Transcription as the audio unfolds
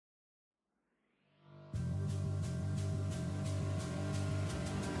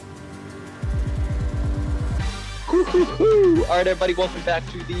Woo-hoo. All right, everybody, welcome back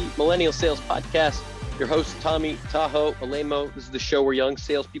to the Millennial Sales Podcast. Your host, Tommy Tahoe Alemo. This is the show where young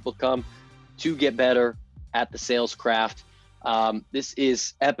salespeople come to get better at the sales craft. This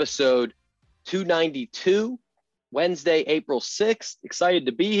is episode 292, Wednesday, April 6th. Excited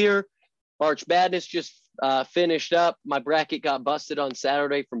to be here. March Madness just finished up. My bracket got busted on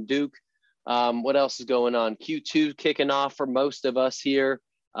Saturday from Duke. What else is going on? Q2 kicking off for most of us here.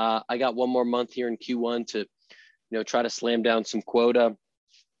 I got one more month here in Q1 to try to slam down some quota.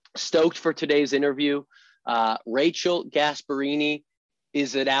 Stoked for today's interview. Rachel Gasparini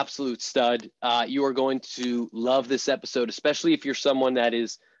is an absolute stud. You are going to love this episode, especially if you're someone that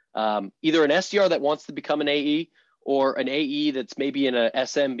is either an SDR that wants to become an AE or an AE that's maybe in a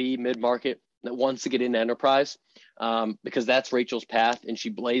SMB mid-market that wants to get into enterprise, because that's Rachel's path, and she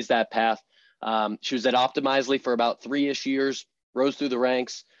blazed that path. She was at Optimizely for about 3-ish years, rose through the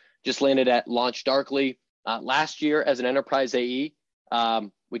ranks, just landed at Launch Darkly last year as an enterprise AE,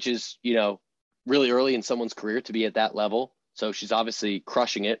 which is, really early in someone's career to be at that level. So she's obviously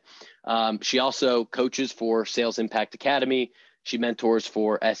crushing it. She also coaches for Sales Impact Academy. She mentors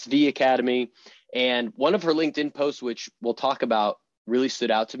for SV Academy. And one of her LinkedIn posts, which we'll talk about, really stood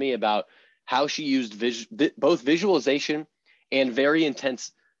out to me about how she used both visualization and very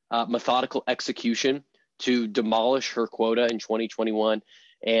intense methodical execution to demolish her quota in 2021.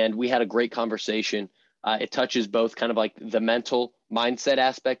 And we had a great conversation. It touches both kind of like the mental mindset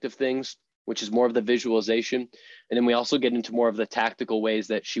aspect of things, which is more of the visualization. And then we also get into more of the tactical ways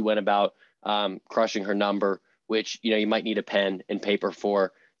that she went about crushing her number, which, you might need a pen and paper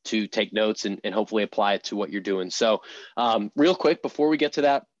for to take notes and hopefully apply it to what you're doing. So real quick, before we get to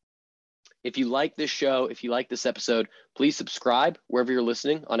that, if you like this show, if you like this episode, please subscribe wherever you're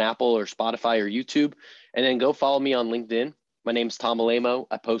listening on Apple or Spotify or YouTube, and then go follow me on LinkedIn. My name's Tom Alemo.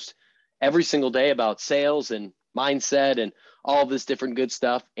 I post every single day about sales and mindset and all of this different good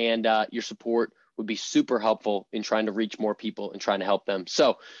stuff. And your support would be super helpful in trying to reach more people and trying to help them.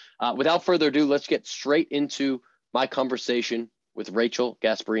 So without further ado, let's get straight into my conversation with Rachel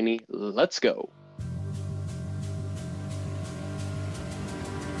Gasparini. Let's go.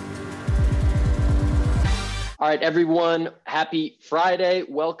 All right, everyone. Happy Friday.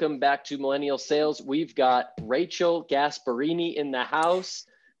 Welcome back to Millennial Sales. We've got Rachel Gasparini in the house,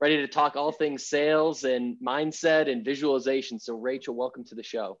 ready to talk all things sales and mindset and visualization. So Rachel, welcome to the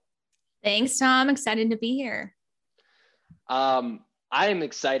show. Thanks, Tom. Excited to be here. I am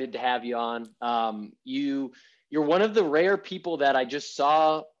excited to have you on. You're one of the rare people that I just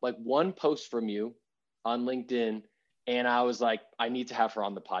saw like one post from you on LinkedIn, and I was like, I need to have her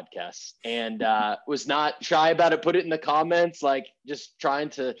on the podcast, and was not shy about it. Put it in the comments, like just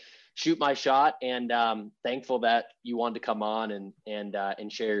trying to shoot my shot, and thankful that you wanted to come on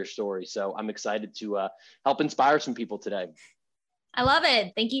and share your story. So I'm excited to help inspire some people today. I love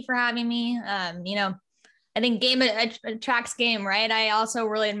it. Thank you for having me. I think game attracts game, right? I also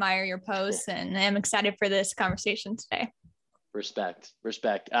really admire your posts, and I'm excited for this conversation today. Respect.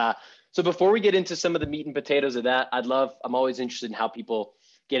 So before we get into some of the meat and potatoes of that, I'm always interested in how people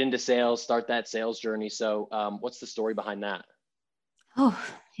get into sales, start that sales journey. So what's the story behind that? Oh,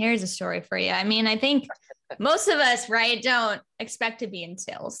 here's a story for you. I mean, I think most of us, right, don't expect to be in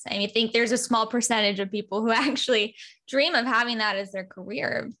sales. I think there's a small percentage of people who actually dream of having that as their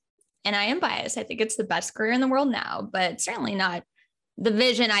career. And I am biased. I think it's the best career in the world now, but certainly not the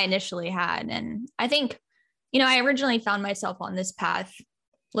vision I initially had. And I think, I originally found myself on this path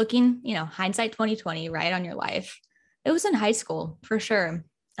looking, hindsight 2020, right, on your life. It was in high school for sure.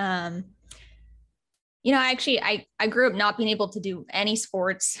 I grew up not being able to do any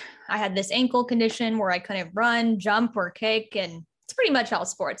sports. I had this ankle condition where I couldn't run, jump, or kick, and it's pretty much all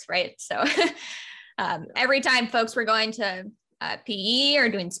sports, right? So every time folks were going to PE or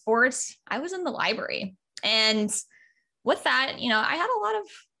doing sports, I was in the library. And with that, I had a lot of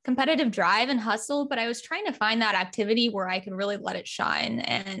competitive drive and hustle, but I was trying to find that activity where I could really let it shine.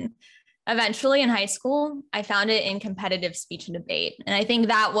 And eventually in high school, I found it in competitive speech and debate. And I think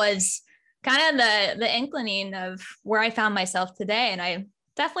that was kind of the inclining of where I found myself today. And I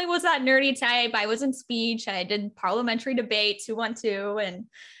definitely was that nerdy type. I was in speech. I did parliamentary debate 212. And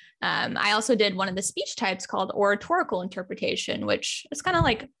I also did one of the speech types called oratorical interpretation, which is kind of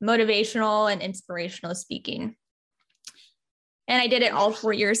like motivational and inspirational speaking. And I did it all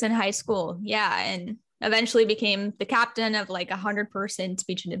 4 years in high school. Yeah. And eventually became the captain of like 100-person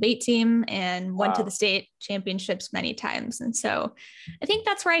speech and debate team and went to the state championships many times. And so I think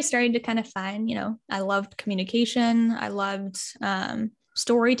that's where I started to kind of find, I loved communication. I loved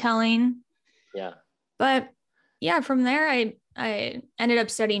storytelling. Yeah. But yeah, from there, I I ended up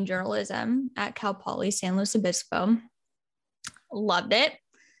studying journalism at Cal Poly San Luis Obispo. Loved it.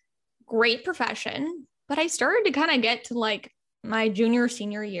 Great profession. But I started to kind of get to like my junior,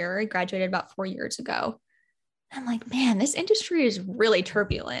 senior year. I graduated about 4 years ago. I'm like, man, this industry is really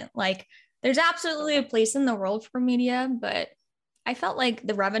turbulent. Like, there's absolutely a place in the world for media, but I felt like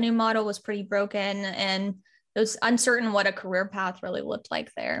the revenue model was pretty broken and it was uncertain what a career path really looked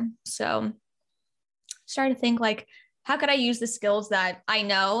like there. So started to think like, how could I use the skills that I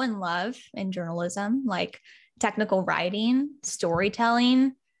know and love in journalism, like technical writing,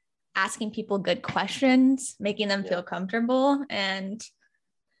 storytelling, asking people good questions, making them feel comfortable. And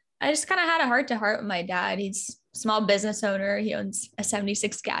I just kind of had a heart to heart with my dad. He's a small business owner. He owns a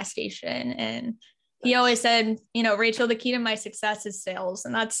 76 gas station. And he always said, you know, Rachel, the key to my success is sales.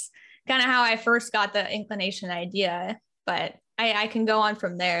 And that's kind of how I first got the inclination idea. But I can go on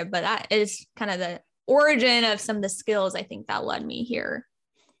from there. But that is kind of the origin of some of the skills I think that led me here.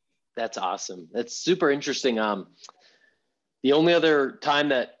 That's awesome. That's super interesting. The only other time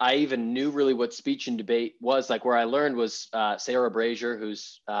that I even knew really what speech and debate was, like where I learned, was Sarah Brazier,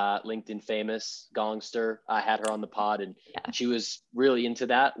 who's LinkedIn famous gongster. I had her on the pod and she was really into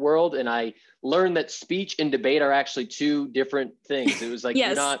that world. And I learned that speech and debate are actually two different things. It was like,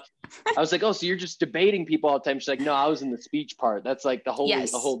 you're not, I was like, oh, so you're just debating people all the time. She's like, no, I was in the speech part. That's like a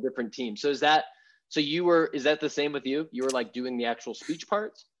whole different team. So is that the same with you? You were like doing the actual speech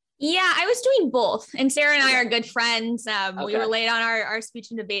parts? Yeah, I was doing both. And Sarah and I are good friends. We relate on our speech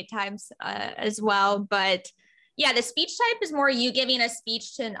and debate times as well. But yeah, the speech type is more you giving a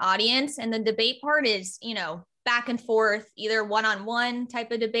speech to an audience. And the debate part is, you know, back and forth, either one-on-one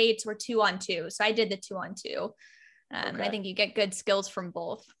type of debates or two-on-two. So I did the two-on-two. I think you get good skills from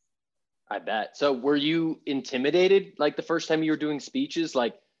both. I bet. So were you intimidated like the first time you were doing speeches?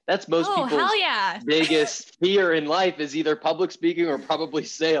 Like, that's most people's biggest fear in life is either public speaking or probably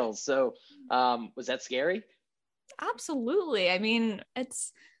sales. So was that scary? Absolutely. I mean,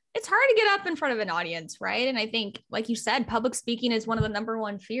 it's hard to get up in front of an audience, right? And I think, like you said, public speaking is one of the number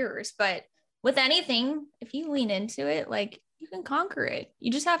one fears. But with anything, if you lean into it, like you can conquer it.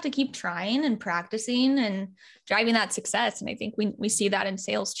 You just have to keep trying and practicing and driving that success. And I think we see that in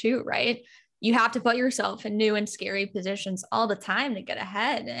sales too, right? You have to put yourself in new and scary positions all the time to get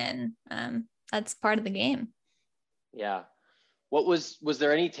ahead. And that's part of the game. Yeah. What was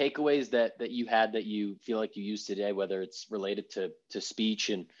there any takeaways that you had that you feel like you use today, whether it's related to speech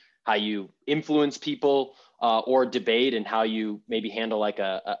and how you influence people or debate and how you maybe handle like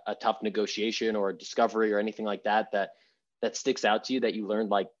a tough negotiation or a discovery or anything like that sticks out to you that you learned?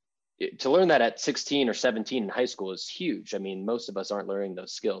 Like, to learn that at 16 or 17 in high school is huge. I mean, most of us aren't learning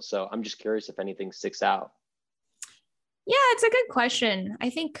those skills. So I'm just curious if anything sticks out. Yeah, it's a good question. I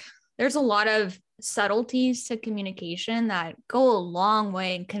think there's a lot of subtleties to communication that go a long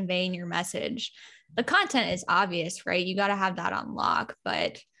way in conveying your message. The content is obvious, right? You got to have that on lock,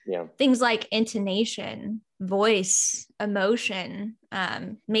 but things like intonation, voice, emotion,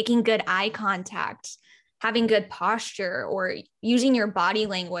 making good eye contact, having good posture, or using your body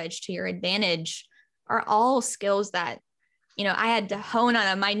language to your advantage are all skills that, you know, I had to hone on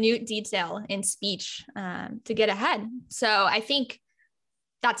a minute detail in speech to get ahead. So I think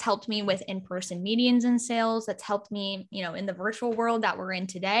that's helped me with in-person meetings and sales. That's helped me, you know, in the virtual world that we're in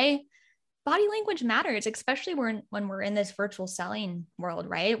today. Body language matters, especially when we're in this virtual selling world,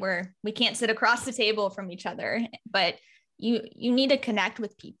 right? Where we can't sit across the table from each other, but you need to connect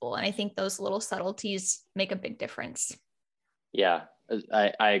with people. And I think those little subtleties make a big difference. Yeah,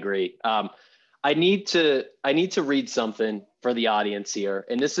 I agree. I need to read something for the audience here.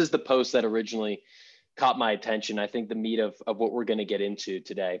 And this is the post that originally caught my attention. I think the meat of what we're going to get into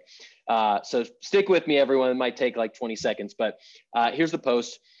today. So stick with me, everyone. It might take like 20 seconds, but here's the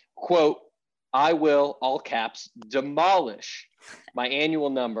post. Quote, "I will," all caps, "demolish my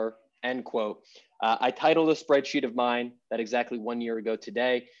annual number," end quote. I titled a spreadsheet of mine that exactly 1 year ago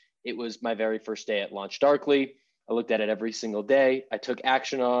today. It was my very first day at Launch Darkly. I looked at it every single day. I took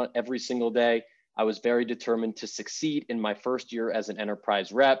action on it every single day. I was very determined to succeed in my first year as an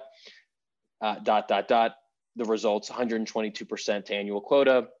enterprise rep. The results: 122% annual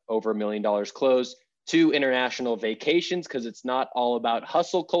quota, over $1 million closed, 2 international vacations, because it's not all about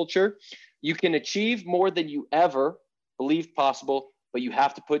hustle culture. You can achieve more than you ever believed possible, but you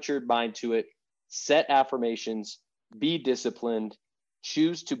have to put your mind to it. Set affirmations, be disciplined,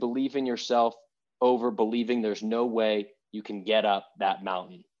 choose to believe in yourself over believing there's no way you can get up that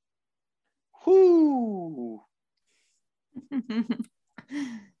mountain. Whoo!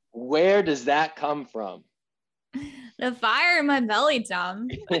 Where does that come from? The fire in my belly, Tom.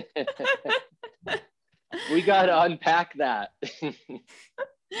 We got to unpack that.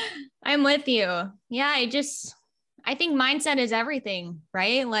 I'm with you. Yeah, I think mindset is everything,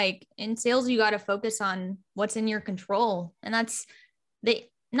 right? Like in sales, you got to focus on what's in your control. And that's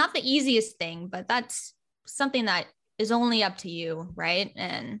not the easiest thing, but that's something that is only up to you, right?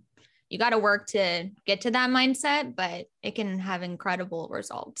 And you got to work to get to that mindset, but it can have incredible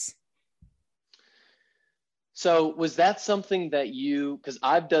results. So was that something that because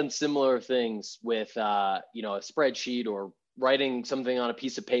I've done similar things with, a spreadsheet or writing something on a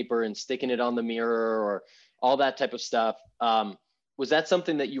piece of paper and sticking it on the mirror or all that type of stuff. Was that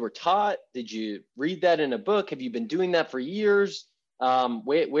something that you were taught? Did you read that in a book? Have you been doing that for years?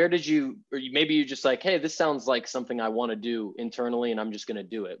 Where did you, or maybe you're just like, hey, this sounds like something I want to do internally and I'm just going to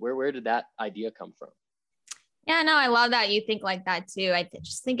do it. Where did that idea come from? Yeah, no, I love that you think like that too. I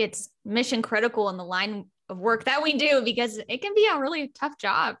just think it's mission critical in the line of work that we do because it can be a really tough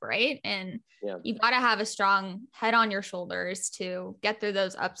job, right? And you got to have a strong head on your shoulders to get through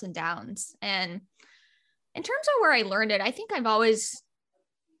those ups and downs. And in terms of where I learned it, I think I've always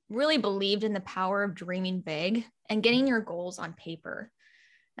really believed in the power of dreaming big and getting your goals on paper.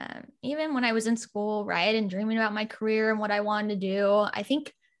 Even when I was in school, right, and dreaming about my career and what I wanted to do, I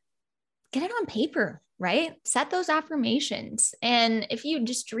think get it on paper, right? Set those affirmations. And if you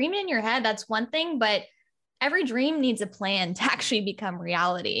just dream it in your head, that's one thing, but every dream needs a plan to actually become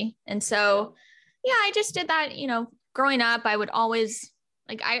reality. And so, yeah, I just did that, growing up, I would always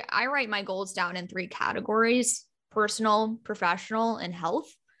I write my goals down in 3 categories: personal, professional, and health.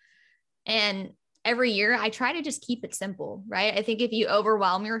 And every year I try to just keep it simple, right? I think if you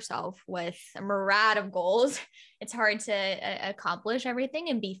overwhelm yourself with a myriad of goals, it's hard to accomplish everything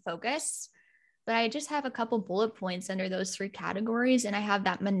and be focused. But I just have a couple bullet points under those 3 categories, and I have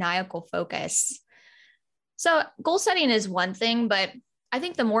that maniacal focus. So goal setting is one thing, but I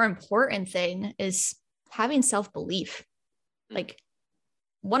think the more important thing is having self-belief. Like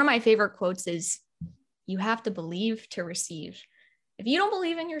one of my favorite quotes is, you have to believe to receive. If you don't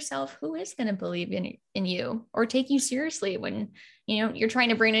believe in yourself, who is going to believe in you or take you seriously when, you're trying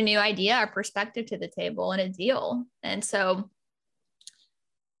to bring a new idea or perspective to the table and a deal? And so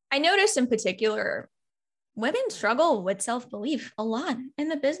I noticed in particular, women struggle with self-belief a lot in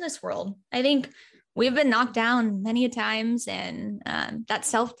the business world. I think we've been knocked down many times, and that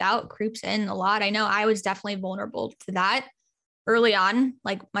self-doubt creeps in a lot. I know I was definitely vulnerable to that early on,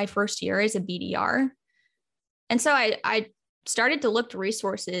 like my first year as a BDR. And so I started to look to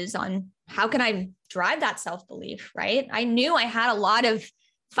resources on how can I drive that self-belief, right? I knew I had a lot of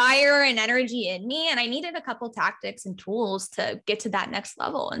fire and energy in me, and I needed a couple tactics and tools to get to that next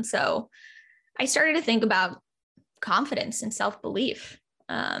level. And so I started to think about confidence and self-belief.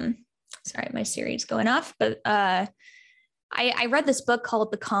 Sorry, my Siri's going off, but I read this book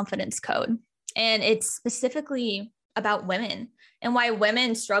called The Confidence Code, and it's specifically about women and why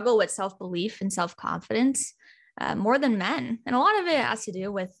women struggle with self-belief and self-confidence more than men. And a lot of it has to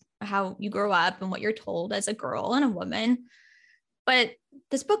do with how you grow up and what you're told as a girl and a woman. But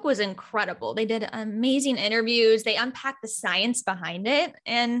this book was incredible. They did amazing interviews. They unpacked the science behind it.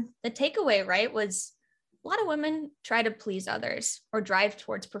 And the takeaway, right, was a lot of women try to please others or drive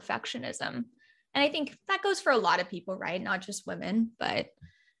towards perfectionism. And I think that goes for a lot of people, right? Not just women, but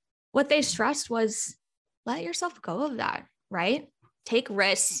what they stressed was let yourself go of that, right? Take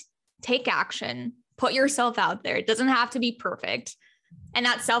risks, take action, put yourself out there. It doesn't have to be perfect. And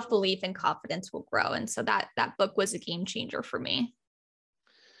that self-belief and confidence will grow. And so that book was a game changer for me.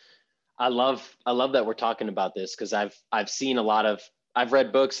 I love that we're talking about this, because I've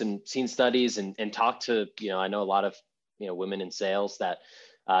read books and seen studies and talked to, I know a lot of, women in sales that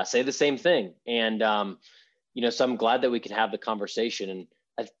say the same thing. And, so I'm glad that we could have the conversation.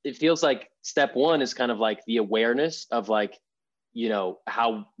 And it feels like step one is kind of like the awareness of like,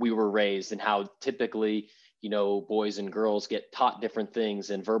 how we were raised and how typically, boys and girls get taught different things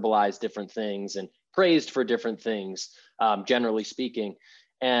and verbalize different things and praised for different things, generally speaking.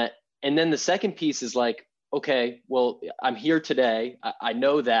 And then the second piece is like, okay, well, I'm here today. I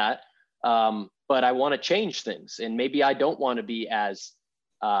know that, but I want to change things. And maybe I don't want to be as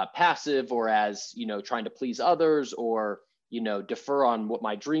passive or as, trying to please others or, defer on what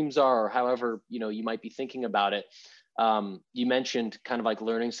my dreams are or however, you might be thinking about it. You mentioned kind of like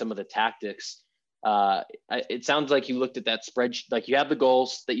learning some of the tactics. It sounds like you looked at that spreadsheet, like you have the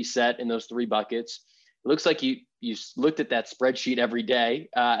goals that you set in those 3 buckets. It looks like you looked at that spreadsheet every day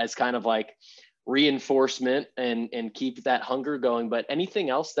as kind of like reinforcement and keep that hunger going. But anything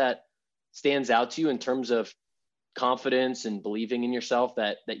else that stands out to you in terms of confidence and believing in yourself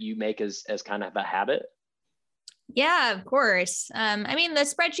that you make as kind of a habit? Yeah, of course. I mean, the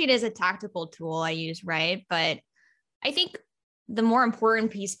spreadsheet is a tactical tool I use, right? But I think the more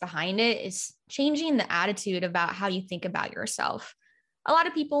important piece behind it is changing the attitude about how you think about yourself. A lot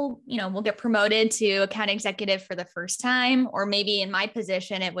of people, will get promoted to account executive for the first time, or maybe in my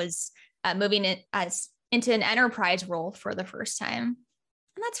position, it was moving it as into an enterprise role for the first time.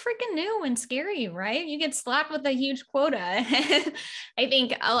 And that's freaking new and scary, right? You get slapped with a huge quota. I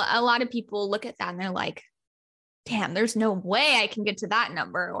think a lot of people look at that and they're like, damn, there's no way I can get to that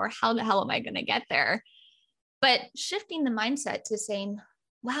number, or how the hell am I going to get there? But shifting the mindset to saying,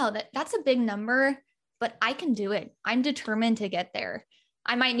 wow, that's a big number, but I can do it. I'm determined to get there.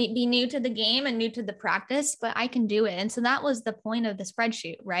 I might be new to the game and new to the practice, but I can do it. And so that was the point of the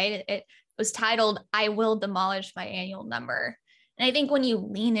spreadsheet, right? It was titled, I will demolish my annual number. And I think when you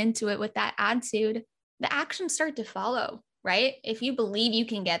lean into it with that attitude, the actions start to follow, right? If you believe you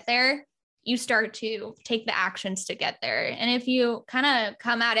can get there, you start to take the actions to get there. And if you kind of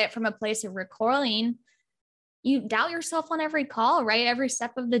come at it from a place of recoiling, you doubt yourself on every call, right? Every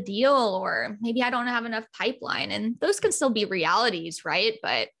step of the deal, or maybe I don't have enough pipeline. And those can still be realities, right?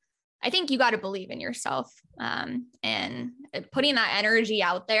 But I think you got to believe in yourself, and putting that energy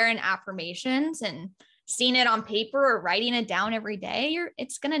out there and affirmations and seeing it on paper or writing it down every day,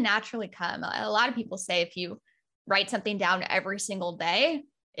 it's going to naturally come. A lot of people say if you write something down every single day,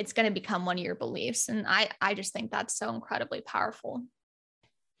 it's going to become one of your beliefs. And I just think that's so incredibly powerful.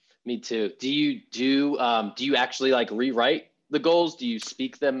 Me too. Do you actually like rewrite the goals? Do you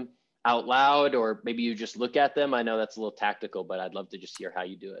speak them out loud, or maybe you just look at them? I know that's a little tactical, but I'd love to just hear how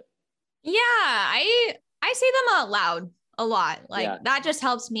you do it. Yeah, I say them out loud a lot. Like that just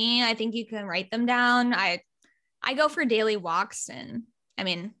helps me. I think you can write them down. I go for daily walks, and I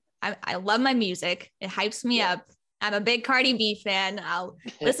mean, I love my music. It hypes me up. I'm a big Cardi B fan. I'll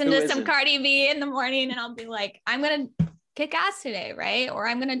listen to some Cardi B in the morning and I'll be like, I'm going to kick ass today, right? Or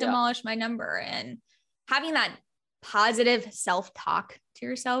I'm going to demolish my number. And having that positive self-talk to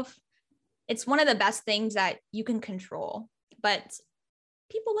yourself, it's one of the best things that you can control, but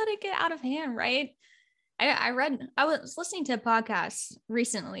people let it get out of hand, right? I was listening to a podcast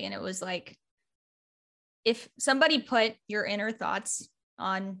recently, and it was like, if somebody put your inner thoughts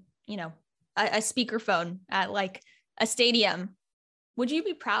on, a speakerphone at like a stadium, would you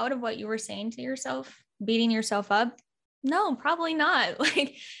be proud of what you were saying to yourself, beating yourself up? No, probably not.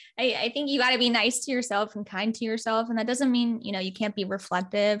 Like, I think you got to be nice to yourself and kind to yourself. And that doesn't mean, you can't be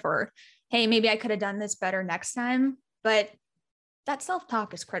reflective or, hey, maybe I could have done this better next time. But that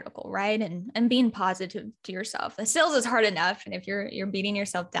self-talk is critical, right? And being positive to yourself. The sales is hard enough. And if you're beating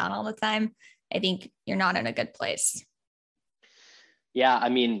yourself down all the time, I think you're not in a good place. Yeah. I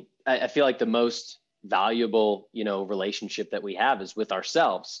mean, I feel like the most valuable, relationship that we have is with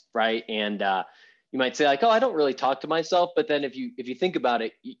ourselves. Right. And, you might say like, oh, I don't really talk to myself. But then if you think about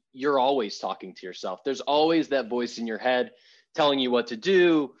it, you're always talking to yourself. There's always that voice in your head telling you what to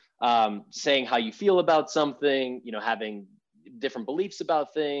do, saying how you feel about something, having different beliefs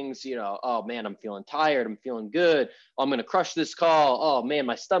about things, oh man, I'm feeling tired. I'm feeling good. Oh, I'm going to crush this call. Oh man,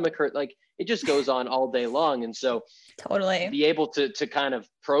 my stomach hurt. Like it just goes on all day long. And so totally be able to kind of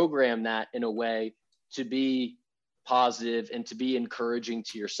program that in a way to be positive and to be encouraging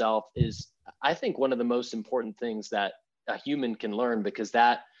to yourself is, I think, one of the most important things that a human can learn, because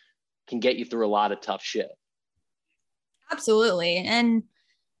that can get you through a lot of tough shit. Absolutely. And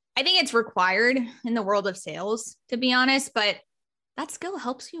I think it's required in the world of sales, to be honest, but that skill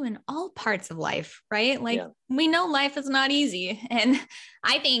helps you in all parts of life, right? Like we know life is not easy. And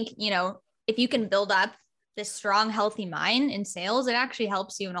I think, if you can build up this strong, healthy mind in sales, it actually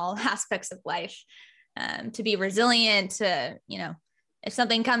helps you in all aspects of life, to be resilient, to, if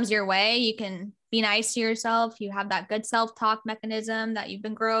something comes your way, you can be nice to yourself. You have that good self-talk mechanism that you've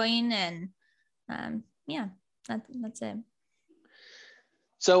been growing. And that's it.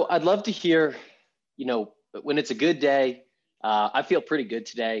 So I'd love to hear, when it's a good day. I feel pretty good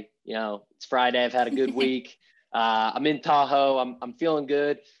today. It's Friday. I've had a good week. I'm in Tahoe. I'm feeling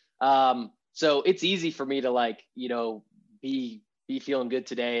good. So it's easy for me to like, be feeling good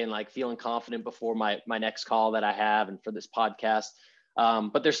today and like feeling confident before my next call that I have and for this podcast.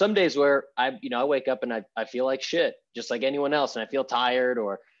 But there's some days where I wake up and I feel like shit, just like anyone else. And I feel tired,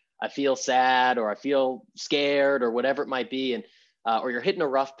 or I feel sad, or I feel scared, or whatever it might be. And, or you're hitting a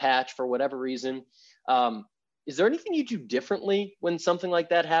rough patch for whatever reason. Is there anything you do differently when something like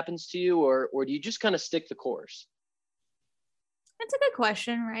that happens to you, or do you just kind of stick the course? That's a good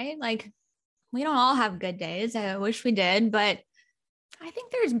question, right? Like, we don't all have good days. I wish we did, but I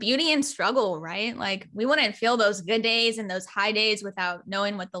think there's beauty in struggle, right? Like we wouldn't feel those good days and those high days without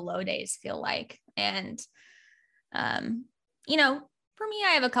knowing what the low days feel like. And You know, for me,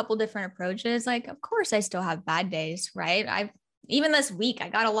 I have a couple different approaches. Like, of course, I still have bad days, right? Even this week, I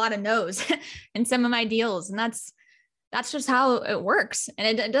got a lot of no's in some of my deals, and that's just how it works.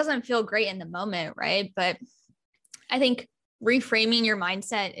 And it doesn't feel great in the moment, right? But I think reframing your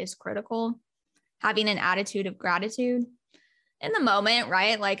mindset is critical. Having an attitude of gratitude in the moment,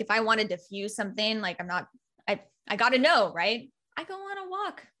 right? Like if I want to diffuse something, like I got to know, right? I go on a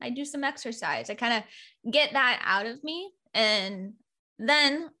walk, I do some exercise, I kind of get that out of me. And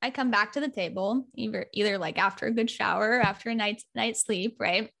then I come back to the table, either like after a good shower, after a night's sleep,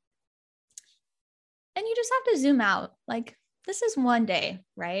 right? And you just have to zoom out. Like this is one day,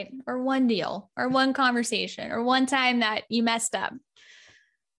 right? Or one deal, or one conversation, or one time that you messed up.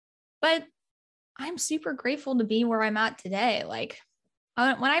 But I'm super grateful to be where I'm at today. Like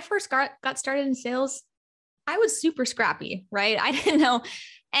when I first got started in sales, I was super scrappy, right? I didn't know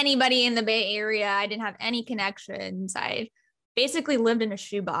anybody in the Bay Area. I didn't have any connections. I basically lived in a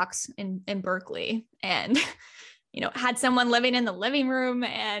shoebox in Berkeley, and, you know, had someone living in the living room,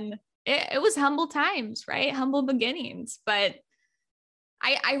 and it was humble times, right? Humble beginnings. But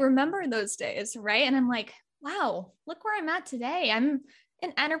I remember those days, right? And I'm like, wow, look where I'm at today. I'm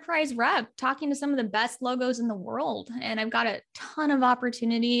an enterprise rep talking to some of the best logos in the world. And I've got a ton of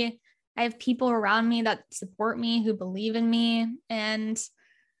opportunity. I have people around me that support me, who believe in me. And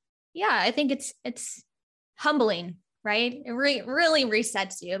yeah, I think it's humbling, right? It really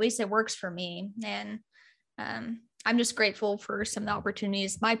resets you. At least it works for me. And I'm just grateful for some of the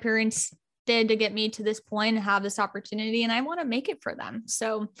opportunities my parents did to get me to this point and have this opportunity. And I want to make it for them.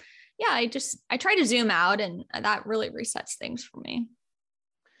 So yeah, I try to zoom out, and that really resets things for me.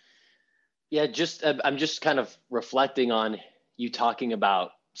 Yeah, I'm just kind of reflecting on you talking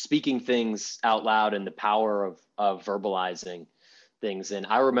about speaking things out loud and the power of verbalizing things. And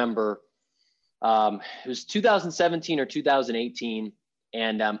I remember it was 2017 or 2018,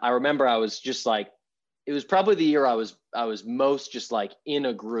 and I remember I was just like, it was probably the year I was most just like in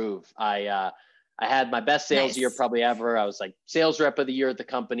a groove. I had my best sales year probably ever. I was like sales rep of the year at the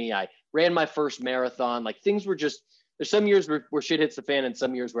company. I ran my first marathon. Like things were just, there's some years where shit hits the fan, and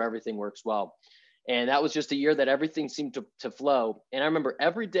some years where everything works well. And that was just a year that everything seemed to flow. And I remember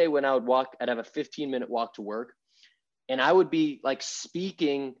every day when I would walk, I'd have a 15-minute walk to work, and I would be like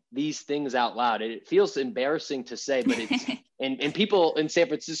speaking these things out loud. And it feels embarrassing to say, but it's, and people in San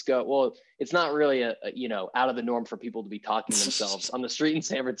Francisco, well, it's not really out of the norm for people to be talking to themselves on the street in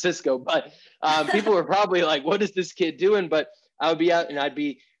San Francisco, but people were probably like, what is this kid doing? But I would be out and I'd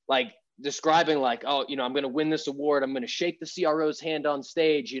be like describing like, oh, I'm going to win this award. I'm going to shake the CRO's hand on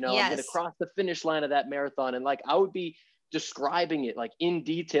stage. Yes. I'm going to cross the finish line of that marathon. And like, I would be describing it like in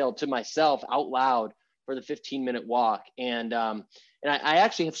detail to myself out loud for the 15-minute walk. And I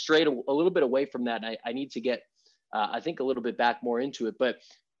actually have strayed a little bit away from that. I need to get, I think a little bit back more into it, but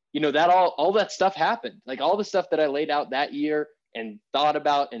that all that stuff happened. Like all the stuff that I laid out that year and thought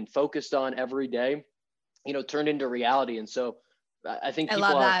about and focused on every day, turned into reality. And so I think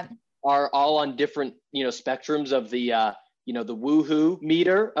people are all on different, spectrums of the, the woohoo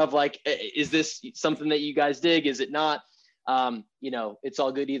meter of like, is this something that you guys dig? Is it not? It's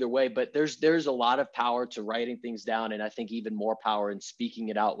all good either way, but there's a lot of power to writing things down. And I think even more power in speaking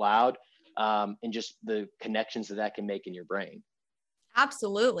it out loud, and just the connections that can make in your brain.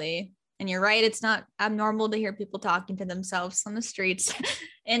 Absolutely. And you're right. It's not abnormal to hear people talking to themselves on the streets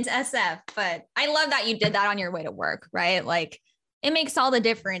in SF, but I love that you did that on your way to work, right? Like it makes all the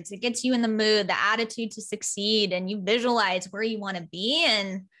difference. It gets you in the mood, the attitude to succeed, and you visualize where you want to be.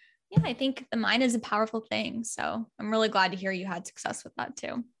 And yeah, I think the mind is a powerful thing. So I'm really glad to hear you had success with that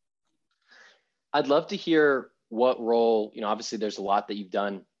too. I'd love to hear what role, obviously there's a lot that you've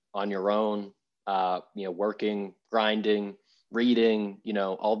done on your own, working, grinding, reading,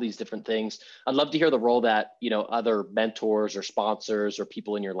 all these different things. I'd love to hear the role that, other mentors or sponsors or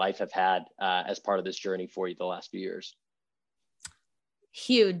people in your life have had as part of this journey for you the last few years.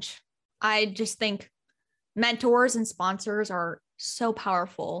 Huge. I just think mentors and sponsors are so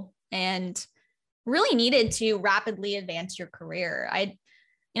powerful and really needed to rapidly advance your career. I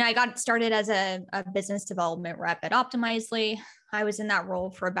got started as a business development rep at Optimizely. I was in that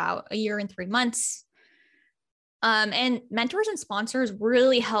role for about a year and 3 months. And mentors and sponsors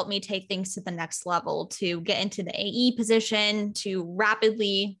really helped me take things to the next level, to get into the AE position, to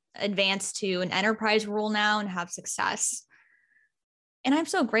rapidly advance to an enterprise role now and have success. And I'm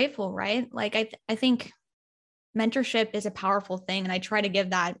so grateful, right? Like I think mentorship is a powerful thing. And I try to give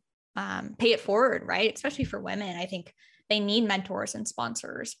that, pay it forward, right? Especially for women. I think they need mentors and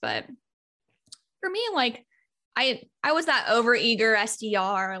sponsors. But for me, like I was that overeager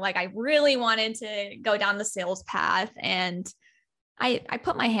SDR. Like I really wanted to go down the sales path. And I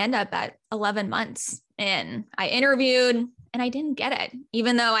put my hand up at 11 months and I interviewed and I didn't get it,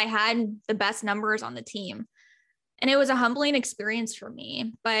 even though I had the best numbers on the team. And it was a humbling experience for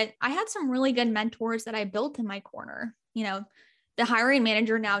me, but I had some really good mentors that I built in my corner. The hiring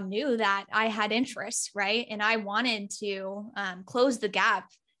manager now knew that I had interests, right? And I wanted to close the gap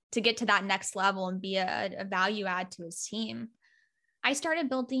to get to that next level and be a value add to his team. I started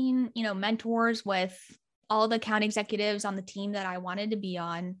building, mentors with all the account executives on the team that I wanted to be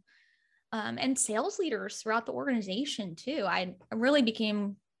on, and sales leaders throughout the organization too. I really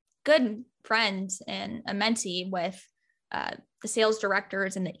became good friends and a mentee with the sales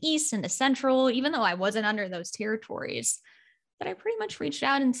directors in the East and the Central, even though I wasn't under those territories. But I pretty much reached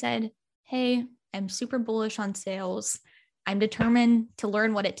out and said, hey, I'm super bullish on sales. I'm determined to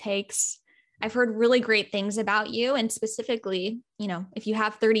learn what it takes. I've heard really great things about you. And specifically, if you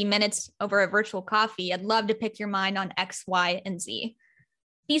have 30 minutes over a virtual coffee, I'd love to pick your mind on X, Y, and Z.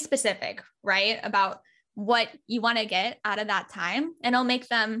 Be specific, right? About what you want to get out of that time, and it'll make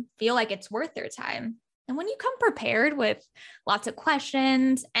them feel like it's worth their time. And when you come prepared with lots of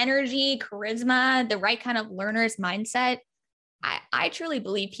questions, energy, charisma, the right kind of learner's mindset, I truly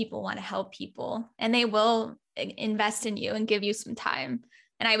believe people want to help people and they will invest in you and give you some time.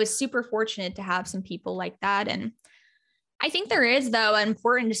 And I was super fortunate to have some people like that. And I think there is, though, an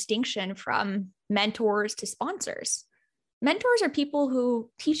important distinction from mentors to sponsors. Mentors are people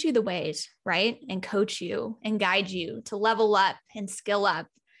who teach you the ways, right? And coach you and guide you to level up and skill up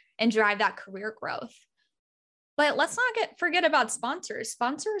and drive that career growth. But let's not forget about sponsors.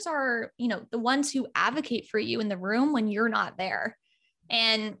 Sponsors are, the ones who advocate for you in the room when you're not there.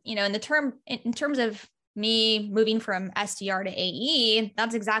 And, in terms of me moving from SDR to AE,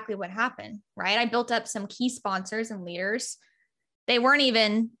 that's exactly what happened, right? I built up some key sponsors and leaders. They weren't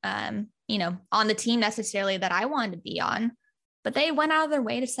even, on the team necessarily that I wanted to be on, but they went out of their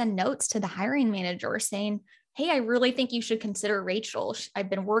way to send notes to the hiring manager saying, hey, I really think you should consider Rachel. I've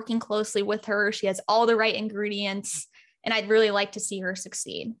been working closely with her. She has all the right ingredients, and I'd really like to see her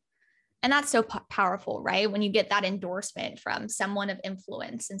succeed. And that's so powerful, right? When you get that endorsement from someone of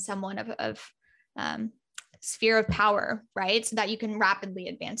influence and someone of sphere of power, right? So that you can rapidly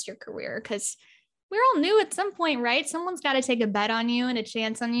advance your career. Because we're all new at some point, right? Someone's got to take a bet on you and a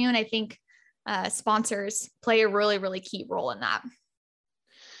chance on you. And I think sponsors play a really, really key role in that.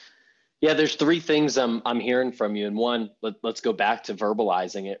 Yeah, there's three things I'm hearing from you. And one, let's go back to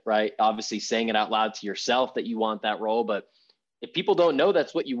verbalizing it, right? Obviously saying it out loud to yourself that you want that role. But if people don't know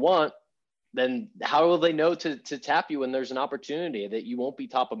that's what you want, then how will they know to tap you when there's an opportunity that you won't be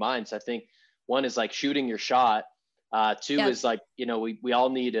top of mind? So I think one is like shooting your shot. Two is like, we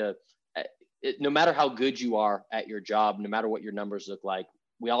all need no matter how good you are at your job, no matter what your numbers look like,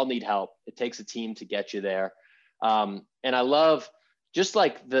 we all need help. It takes a team to get you there. And I love just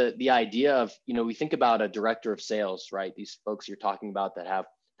like the idea of, we think about a director of sales, right? These folks you're talking about that have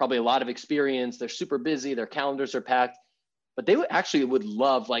probably a lot of experience. They're super busy. Their calendars are packed, but they would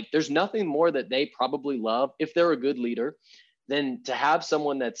love, like, there's nothing more that they probably love if they're a good leader than to have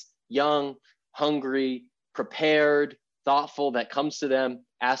someone that's young, hungry, prepared, thoughtful, that comes to them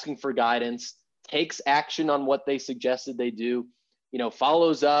asking for guidance, takes action on what they suggested they do,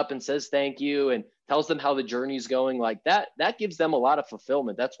 follows up and says thank you and tells them how the journey's going. Like that gives them a lot of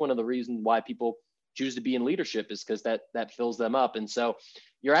fulfillment. That's one of the reasons why people choose to be in leadership, is because that fills them up. And so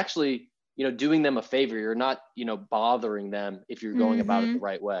you're actually, doing them a favor. You're not, bothering them if you're going about it the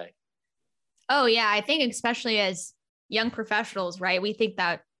right way. Oh yeah. I think especially as young professionals, right? We think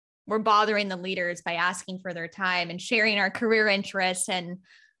that we're bothering the leaders by asking for their time and sharing our career interests and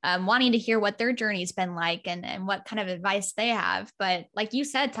wanting to hear what their journey's been like and what kind of advice they have. But like you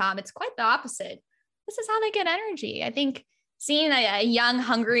said, Tom, it's quite the opposite. This is how they get energy. I think seeing a young,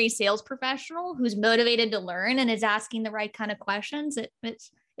 hungry sales professional who's motivated to learn and is asking the right kind of questions, it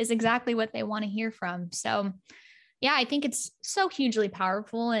is exactly what they want to hear from. So yeah, I think it's so hugely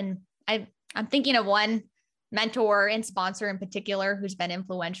powerful. And I'm thinking of one mentor and sponsor in particular who's been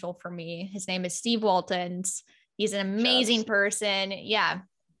influential for me. His name is Steve Waltons. He's an amazing person. Yeah.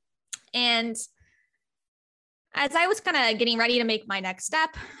 And as I was kind of getting ready to make my next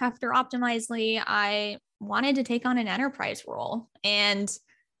step after Optimizely, I wanted to take on an enterprise role. And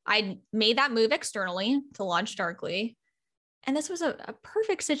I made that move externally to launch Darkly. And this was a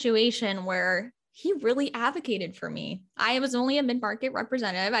perfect situation where he really advocated for me. I was only a mid-market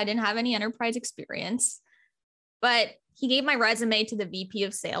representative. I didn't have any enterprise experience, but he gave my resume to the VP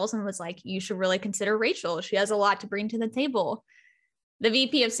of sales and was like, you should really consider Rachel. She has a lot to bring to the table. the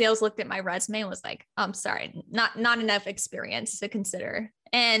VP of sales looked at my resume and was like, I'm sorry, not enough experience to consider.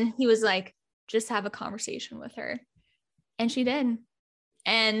 And he was like, just have a conversation with her. And she did.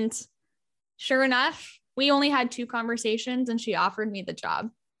 And sure enough, we only had 2 conversations and she offered me the job.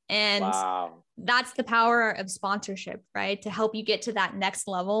 And wow. That's the power of sponsorship, right? To help you get to that next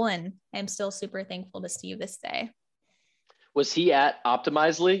level. And I'm still super thankful to Steve this day. Was he at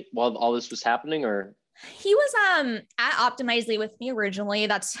Optimizely while all this was happening, or? He was at Optimizely with me originally.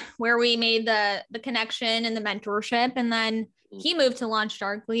 That's where we made the connection and the mentorship. And then he moved to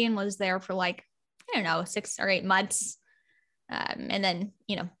LaunchDarkly and was there for like, I don't know, 6 or 8 months. And then,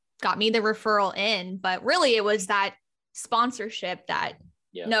 got me the referral in. But really it was that sponsorship that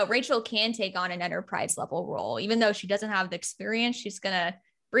no, Rachel can take on an enterprise level role. Even though she doesn't have the experience, she's going to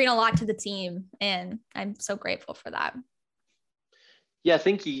bring a lot to the team. And I'm so grateful for that. Yeah, I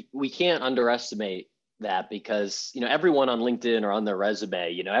think we can't underestimate that, because everyone on LinkedIn or on their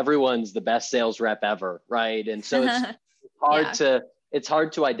resume, everyone's the best sales rep ever, right? And so it's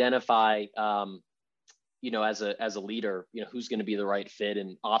hard to identify as a leader, who's going to be the right fit.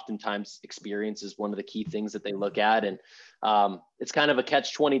 And oftentimes experience is one of the key things that they look at. And it's kind of a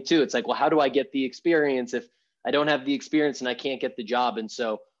catch-22. It's like, well, how do I get the experience if I don't have the experience and I can't get the job? And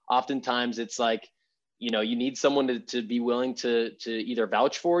so oftentimes it's like, you need someone to be willing to either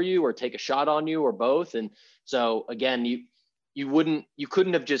vouch for you or take a shot on you, or both. And so again, you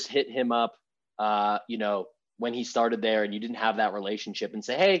couldn't have just hit him up, when he started there and you didn't have that relationship and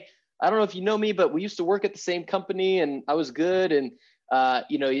say, hey, I don't know if you know me, but we used to work at the same company and I was good. And,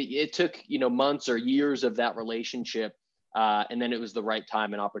 it took, months or years of that relationship. And then it was the right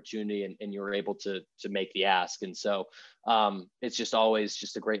time and opportunity, and you were able to make the ask. And so it's just always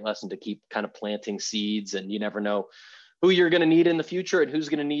just a great lesson to keep kind of planting seeds, and you never know who you're going to need in the future and who's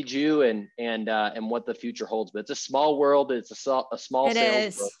going to need you, and what the future holds. But it's a small world. It's a small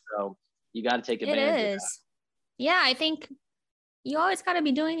sales world, so you got to take advantage of that. Yeah, I think you always got to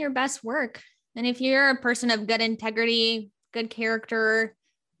be doing your best work. And if you're a person of good integrity, good character,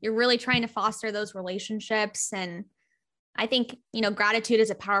 you're really trying to foster those relationships. And I think, gratitude is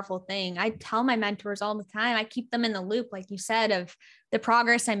a powerful thing. I tell my mentors all the time, I keep them in the loop, like you said, of the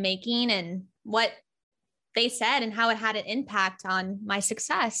progress I'm making and what they said and how it had an impact on my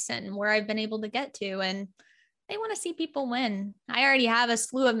success and where I've been able to get to. And they want to see people win. I already have a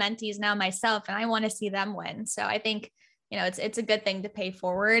slew of mentees now myself, and I want to see them win. So I think, it's a good thing to pay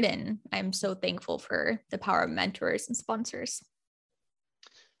forward. And I'm so thankful for the power of mentors and sponsors.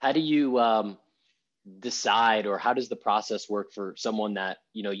 How do you decide, or how does the process work for someone that,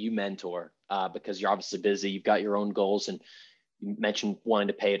 you mentor, because you're obviously busy, you've got your own goals, and you mentioned wanting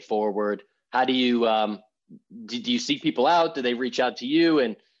to pay it forward. How do you, do you seek people out? Do they reach out to you?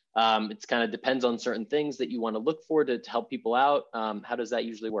 And it's kind of depends on certain things that you want to look for to help people out. How does that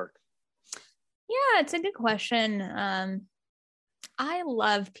usually work? Yeah, it's a good question. I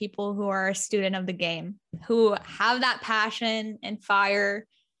love people who are a student of the game, who have that passion and fire.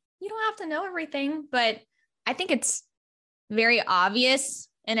 You don't have to know everything, but I think it's very obvious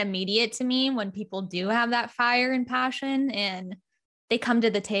and immediate to me when people do have that fire and passion, and they come to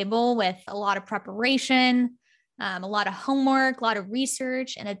the table with a lot of preparation, a lot of homework, a lot of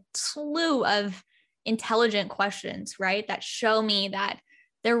research, and a slew of intelligent questions, right? That show me that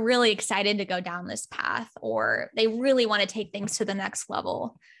they're really excited to go down this path, or they really want to take things to the next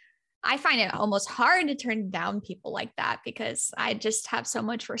level. I find it almost hard to turn down people like that, because I just have so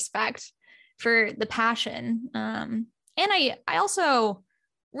much respect for the passion. And I also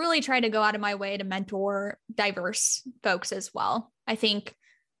really try to go out of my way to mentor diverse folks as well. I think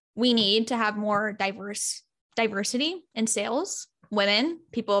we need to have more diversity in sales, women,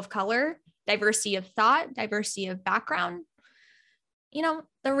 people of color, diversity of thought, diversity of background.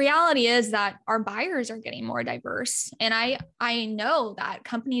 The reality is that our buyers are getting more diverse. And I know that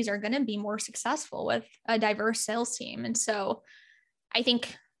companies are going to be more successful with a diverse sales team. And so I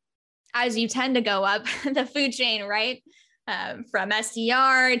think as you tend to go up the food chain, right? From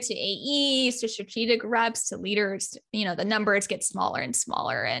SDR to AEs to strategic reps to leaders, the numbers get smaller and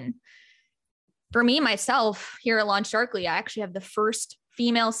smaller. And for me, myself here at LaunchDarkly, I actually have the first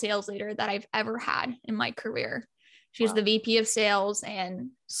female sales leader that I've ever had in my career. She's the VP of sales,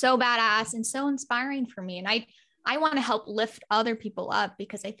 and so badass and so inspiring for me. And I want to help lift other people up,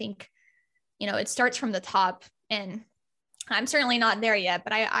 because I think, it starts from the top, and I'm certainly not there yet,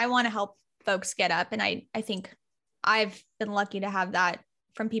 but I want to help folks get up. And I think I've been lucky to have that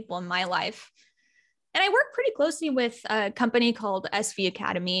from people in my life. And I work pretty closely with a company called SV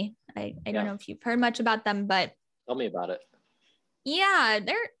Academy. I don't know if you've heard much about them, but tell me about it. Yeah,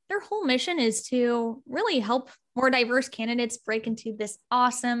 their whole mission is to really help more diverse candidates break into this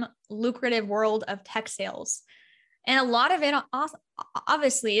awesome, lucrative world of tech sales. And a lot of it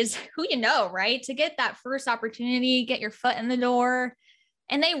obviously is who you know, right? To get that first opportunity, get your foot in the door.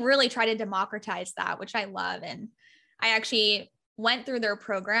 And they really try to democratize that, which I love. And I actually went through their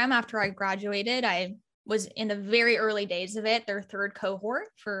program after I graduated. I was in the very early days of it, their third cohort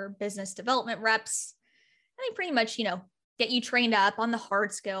for business development reps. And they pretty much, get you trained up on the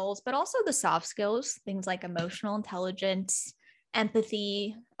hard skills, but also the soft skills, things like emotional intelligence,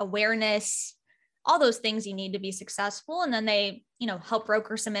 empathy, awareness, all those things you need to be successful. And then they, help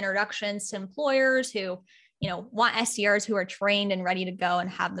broker some introductions to employers who, want SDRs who are trained and ready to go and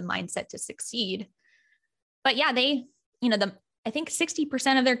have the mindset to succeed. But yeah, they, I think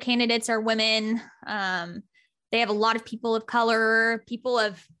 60% of their candidates are women. They have a lot of people of color, people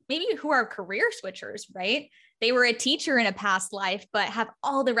of maybe who are career switchers, right? They were a teacher in a past life, but have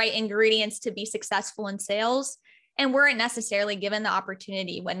all the right ingredients to be successful in sales and weren't necessarily given the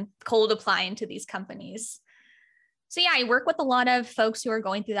opportunity when cold applying to these companies. So yeah, I work with a lot of folks who are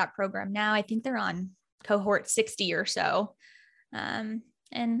going through that program now. I think they're on cohort 60 or so, and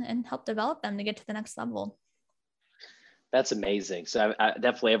help develop them to get to the next level. That's amazing. So I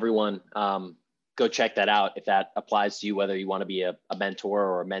definitely everyone go check that out if that applies to you, whether you want to be a mentor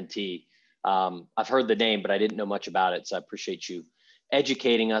or a mentee. I've heard the name, but I didn't know much about it. So I appreciate you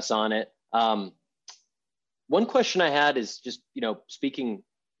educating us on it. One question I had is just, speaking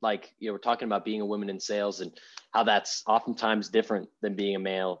like, we're talking about being a woman in sales and how that's oftentimes different than being a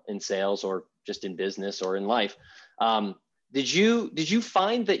male in sales or just in business or in life. Did you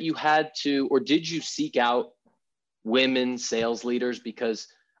find that you had to, or did you seek out women sales leaders? Because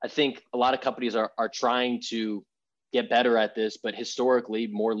I think a lot of companies are trying to get better at this, but historically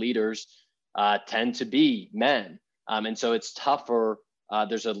more leaders tend to be men. And so it's tougher.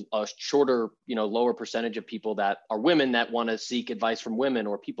 There's a shorter, lower percentage of people that are women that want to seek advice from women,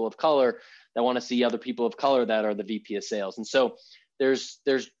 or people of color that want to see other people of color that are the VP of sales. And so there's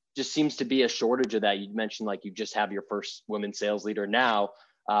just seems to be a shortage of that. You mentioned like you just have your first women sales leader now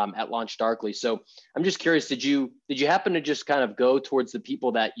at LaunchDarkly. So I'm just curious, did you happen to just kind of go towards the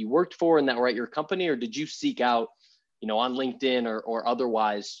people that you worked for and that were at your company, or did you seek out, on LinkedIn or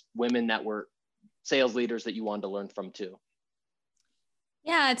otherwise women that were sales leaders that you wanted to learn from too?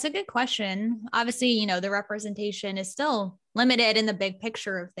 Yeah, it's a good question. Obviously, the representation is still limited in the big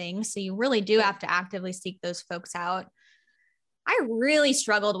picture of things. So you really do have to actively seek those folks out. I really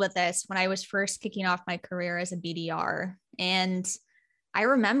struggled with this when I was first kicking off my career as a BDR. And I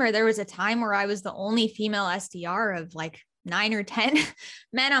remember there was a time where I was the only female SDR of like 9 or 10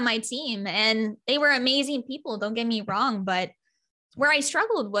 men on my team. And they were amazing people, don't get me wrong. But where I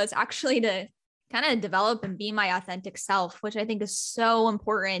struggled was actually to kind of develop and be my authentic self, which I think is so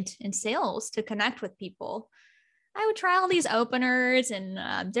important in sales to connect with people. I would try all these openers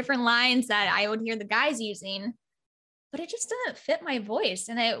and different lines that I would hear the guys using, but it just didn't fit my voice.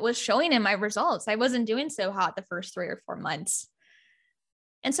 And it was showing in my results. I wasn't doing so hot the first 3 or 4 months.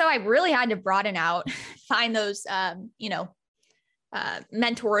 And so I really had to broaden out, find those,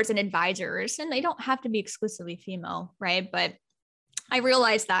 mentors and advisors, and they don't have to be exclusively female, right? But I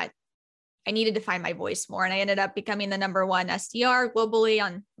realized that I needed to find my voice more. And I ended up becoming the #1 SDR globally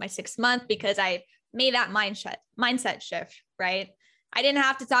on my 6th month because I made that mindset shift, right? I didn't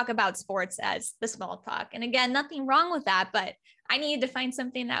have to talk about sports as the small talk. And again, nothing wrong with that, but I needed to find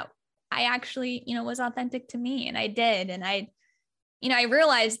something that I actually, was authentic to me. And I did. And I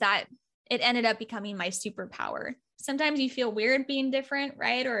realized that it ended up becoming my superpower. Sometimes you feel weird being different,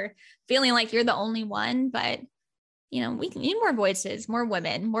 right? Or feeling like you're the only one, but we need more voices, more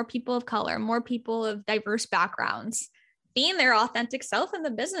women, more people of color, more people of diverse backgrounds, being their authentic self in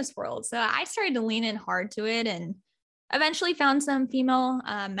the business world. So I started to lean in hard to it and eventually found some female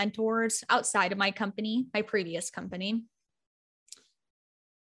mentors outside of my company, my previous company.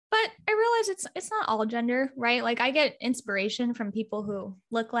 But I realize it's not all gender, right? Like I get inspiration from people who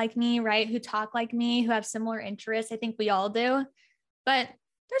look like me, right? Who talk like me, who have similar interests. I think we all do. But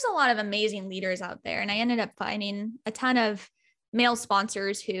there's a lot of amazing leaders out there. And I ended up finding a ton of male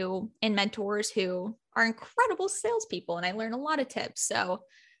sponsors and mentors who are incredible salespeople. And I learned a lot of tips. So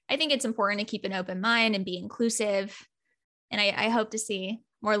I think it's important to keep an open mind and be inclusive. And I hope to see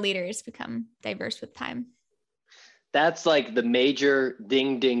more leaders become diverse with time. That's like the major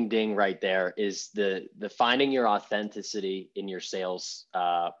ding, ding, ding right there is the finding your authenticity in your sales,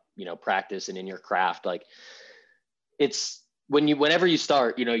 practice and in your craft. Like it's whenever you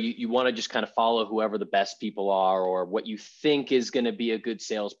start, you want to just kind of follow whoever the best people are or what you think is going to be a good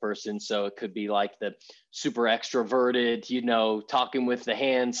salesperson. So it could be like the super extroverted, talking with the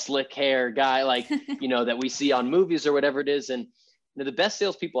hands, slick hair guy, like, that we see on movies or whatever it is. And the best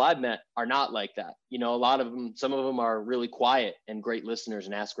salespeople I've met are not like that. A lot of them, some of them are really quiet and great listeners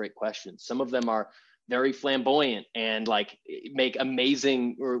and ask great questions. Some of them are very flamboyant and like make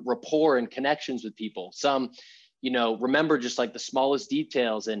amazing rapport and connections with people. Some, remember just like the smallest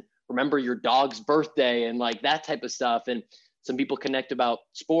details and remember your dog's birthday and like that type of stuff. And some people connect about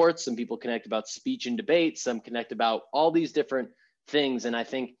sports, some people connect about speech and debate, some connect about all these different things. And I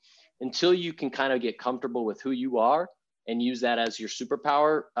think until you can kind of get comfortable with who you are and use that as your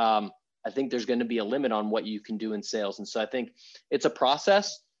superpower, I think there's going to be a limit on what you can do in sales. And so I think it's a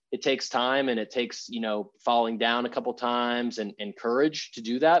process. It takes time and it takes, falling down a couple times and courage to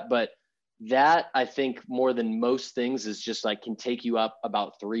do that. But that, I think, more than most things is just like can take you up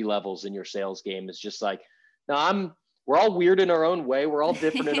about 3 levels in your sales game. It's just like, no, we're all weird in our own way. We're all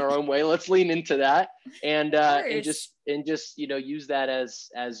different in our own way. Let's lean into that and just use that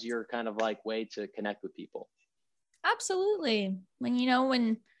as your kind of like way to connect with people. Absolutely.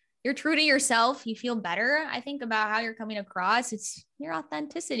 When you're true to yourself, you feel better. I think about how you're coming across. It's your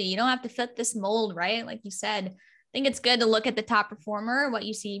authenticity. You don't have to fit this mold, right? Like you said, I think it's good to look at the top performer, what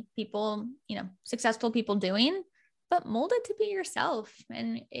you see people, successful people doing, but mold it to be yourself.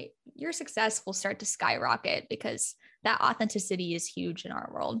 And your success will start to skyrocket because that authenticity is huge in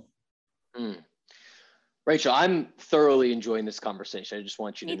our world. Rachel, I'm thoroughly enjoying this conversation. I just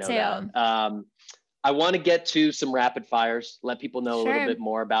want you to know that. I want to get to some rapid fires, let people know a little bit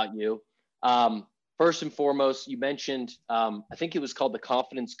more about you. First and foremost, you mentioned, I think it was called The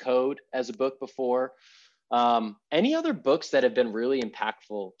Confidence Code as a book before. Any other books that have been really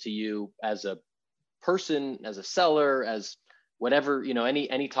impactful to you as a person, as a seller, as whatever,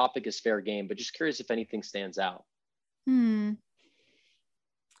 any topic is fair game, but just curious if anything stands out. I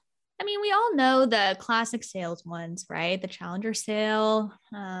mean, we all know the classic sales ones, right? The Challenger sale,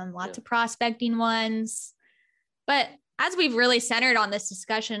 lots of prospecting ones. But as we've really centered on this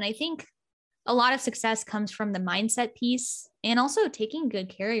discussion, I think a lot of success comes from the mindset piece and also taking good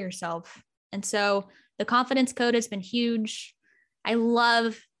care of yourself. And so the Confidence Code has been huge. I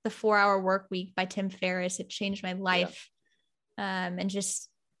love the 4-Hour Work Week by Tim Ferriss. It changed my life. And just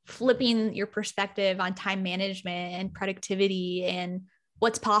flipping your perspective on time management and productivity and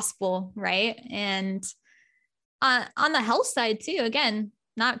what's possible, right? And on the health side too, again,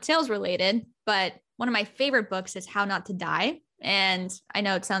 not sales related, but one of my favorite books is How Not to Die. And I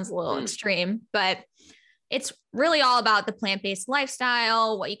know it sounds a little extreme, but it's really all about the plant-based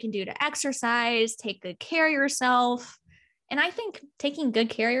lifestyle, what you can do to exercise, take good care of yourself. And I think taking good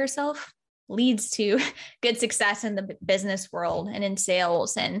care of yourself leads to good success in the business world and in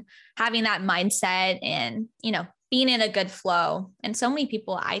sales and having that mindset and, being in a good flow. And so many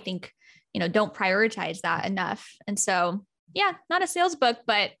people, I think, don't prioritize that enough. And so, yeah, not a sales book,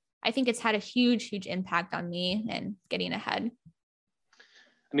 but I think it's had a huge, huge impact on me and getting ahead.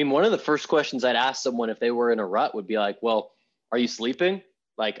 I mean, one of the first questions I'd ask someone if they were in a rut would be like, well, are you sleeping?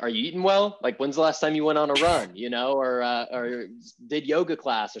 Like, are you eating well? Like, when's the last time you went on a run, or did yoga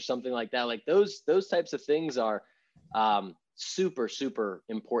class or something like that? Like those types of things are super, super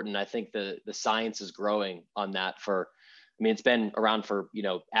important. I think the science is growing on that it's been around for,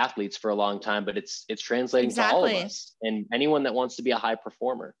 athletes for a long time, but it's translating to all of us and anyone that wants to be a high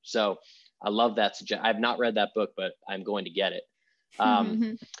performer. So I love that. I've not read that book, but I'm going to get it.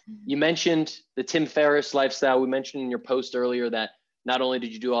 You mentioned the Tim Ferriss lifestyle. We mentioned in your post earlier that not only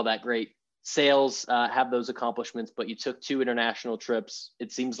did you do all that great sales, have those accomplishments, but you took 2 international trips.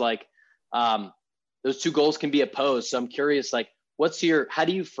 It seems like those 2 goals can be opposed. So I'm curious, like, how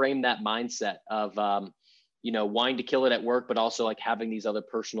do you frame that mindset of, wanting to kill it at work, but also like having these other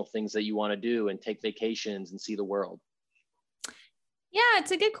personal things that you want to do and take vacations and see the world? Yeah,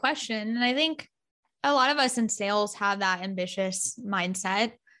 it's a good question. And I think a lot of us in sales have that ambitious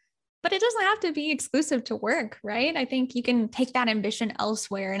mindset, but it doesn't have to be exclusive to work, right? I think you can take that ambition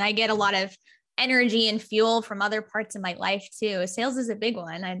elsewhere. And I get a lot of energy and fuel from other parts of my life too. Sales is a big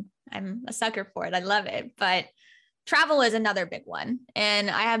one. I'm a sucker for it. I love it, but travel is another big one. And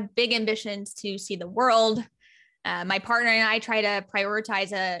I have big ambitions to see the world. My partner and I try to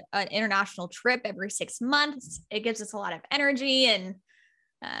prioritize an international trip every 6 months. It gives us a lot of energy and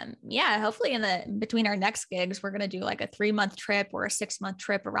hopefully between our next gigs, we're going to do like a 3-month trip or a 6-month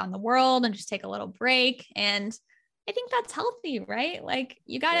trip around the world and just take a little break. And I think that's healthy, right? Like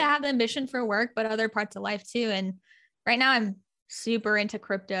you got to have the ambition for work, but other parts of life too. And right now I'm super into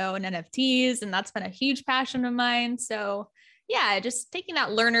crypto and NFTs, and that's been a huge passion of mine. So yeah, just taking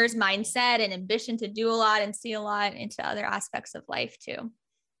that learner's mindset and ambition to do a lot and see a lot into other aspects of life too.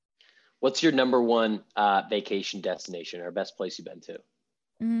 What's your number one vacation destination or best place you've been to?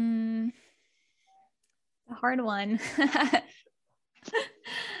 A hard one.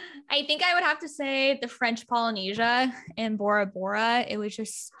 I think I would have to say the French Polynesia in Bora Bora. It was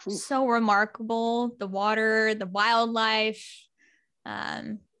just so remarkable. The water, the wildlife,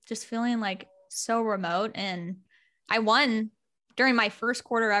 just feeling like so remote. And I won during my first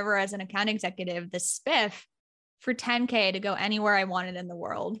quarter ever as an account executive, the spiff for $10K to go anywhere I wanted in the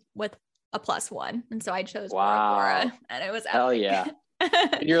world with a +1. And so I chose Bora Bora, and it was epic. Hell yeah.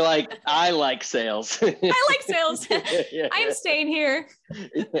 And you're like, I like sales. I like sales. Yeah. I am staying here.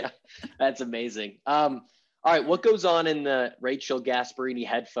 Yeah, that's amazing. All right, what goes on in the Rachel Gasparini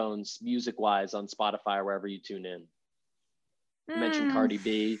headphones, music-wise, on Spotify or wherever you tune in? You mentioned Cardi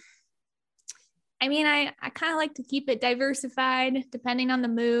B. I mean, I kind of like to keep it diversified depending on the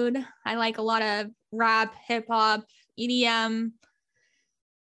mood. I like a lot of rap, hip hop, EDM.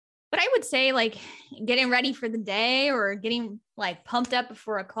 But I would say like getting ready for the day or getting like pumped up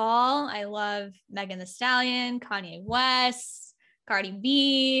before a call. I love Megan Thee Stallion, Kanye West, Cardi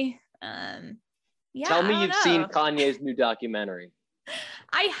B. Yeah. Tell me you've seen Kanye's new documentary.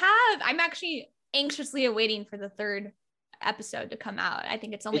 I have. I'm actually anxiously awaiting for the 3rd episode to come out. I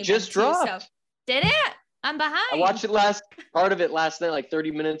think it's only just dropped. So. Did it? I'm behind. I watched part of it last night, like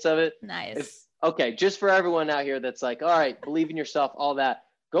 30 minutes of it. Nice. Okay, just for everyone out here that's like, all right, believe in yourself, all that.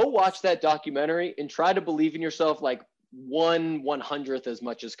 Go watch that documentary and try to believe in yourself like 1/100th as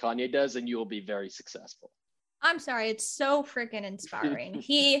much as Kanye does, and you will be very successful. I'm sorry. It's so freaking inspiring.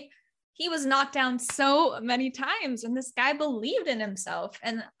 He was knocked down so many times, and this guy believed in himself,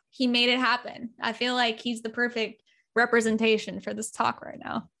 and he made it happen. I feel like he's the perfect representation for this talk right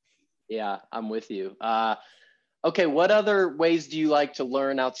now. Yeah, I'm with you. Okay, what other ways do you like to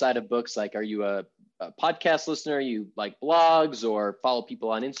learn outside of books? Like, are you a podcast listener? You like blogs or follow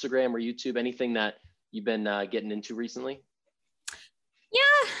people on Instagram or YouTube? Anything that you've been getting into recently?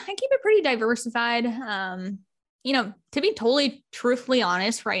 Yeah, I keep it pretty diversified. To be totally truthfully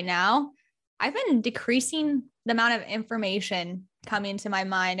honest right now, I've been decreasing the amount of information coming to my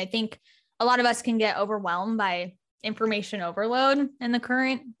mind. I think a lot of us can get overwhelmed by information overload in the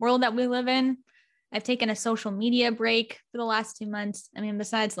current world that we live in. I've taken a social media break for the last 2 months. I mean,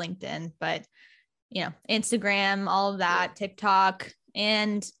 besides LinkedIn, but Instagram, all of that, TikTok,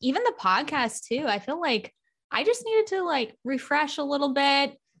 and even the podcast too. I feel like I just needed to like refresh a little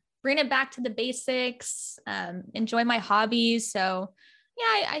bit, bring it back to the basics, enjoy my hobbies. So yeah,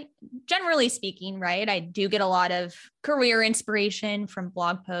 I generally speaking, right, I do get a lot of career inspiration from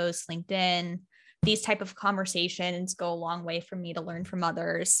blog posts, LinkedIn. These type of conversations go a long way for me to learn from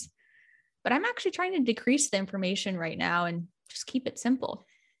others. But I'm actually trying to decrease the information right now and just keep it simple.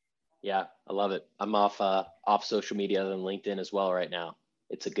 Yeah, I love it. I'm off social media other than LinkedIn as well right now.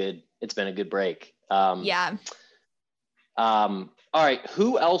 It's been a good break. Yeah. All right.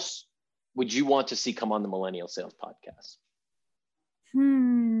 Who else would you want to see come on the Millennial Sales Podcast?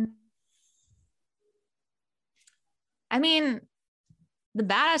 I mean, the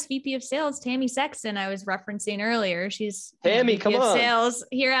badass VP of Sales, Tammy Sexton, I was referencing earlier. She's Tammy, VP come of on. Sales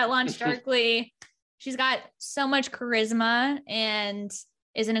here at Launch Darkly. She's got so much charisma and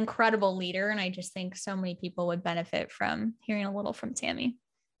is an incredible leader. And I just think so many people would benefit from hearing a little from Tammy.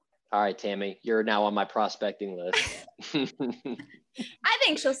 All right, Tammy, you're now on my prospecting list. I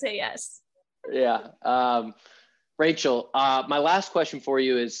think she'll say yes. Yeah. Rachel, my last question for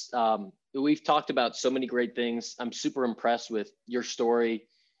you is, we've talked about so many great things. I'm super impressed with your story,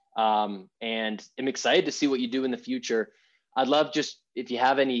 and I'm excited to see what you do in the future. I'd love just if you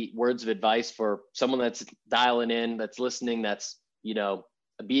have any words of advice for someone that's dialing in, that's listening, that's,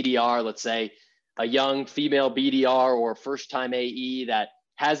 a BDR, let's say a young female BDR or first-time AE that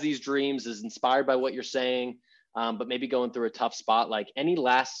has these dreams, is inspired by what you're saying, but maybe going through a tough spot. Like, any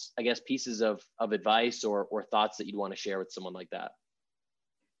last, I guess, pieces of advice or thoughts that you'd want to share with someone like that?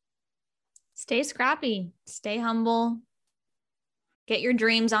 Stay scrappy, stay humble, get your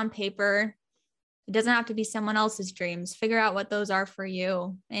dreams on paper. It doesn't have to be someone else's dreams. Figure out what those are for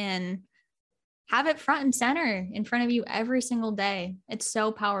you and have it front and center in front of you every single day. It's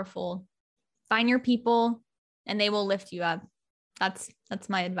so powerful. Find your people and they will lift you up. That's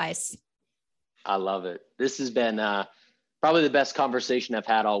my advice. I love it. This has been probably the best conversation I've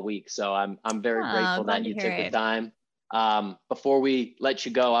had all week. So I'm very grateful that you took the time. Before we let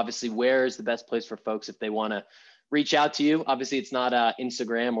you go, obviously, where is the best place for folks if they want to reach out to you? Obviously, it's not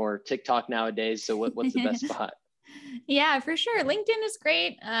Instagram or TikTok nowadays. So what's the best spot? Yeah, for sure. LinkedIn is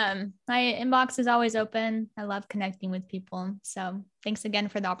great. My inbox is always open. I love connecting with people. So thanks again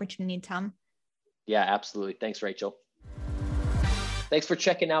for the opportunity, Tom. Yeah, absolutely. Thanks, Rachel. Thanks for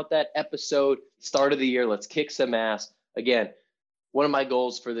checking out that episode. Start of the year. Let's kick some ass. Again, one of my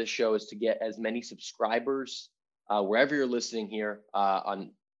goals for this show is to get as many subscribers wherever you're listening here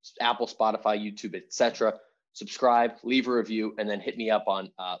on Apple, Spotify, YouTube, etc. Subscribe, leave a review, and then hit me up on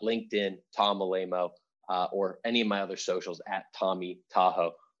LinkedIn, Tom Alemo, or any of my other socials at Tommy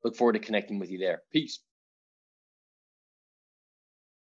Tahoe. Look forward to connecting with you there. Peace.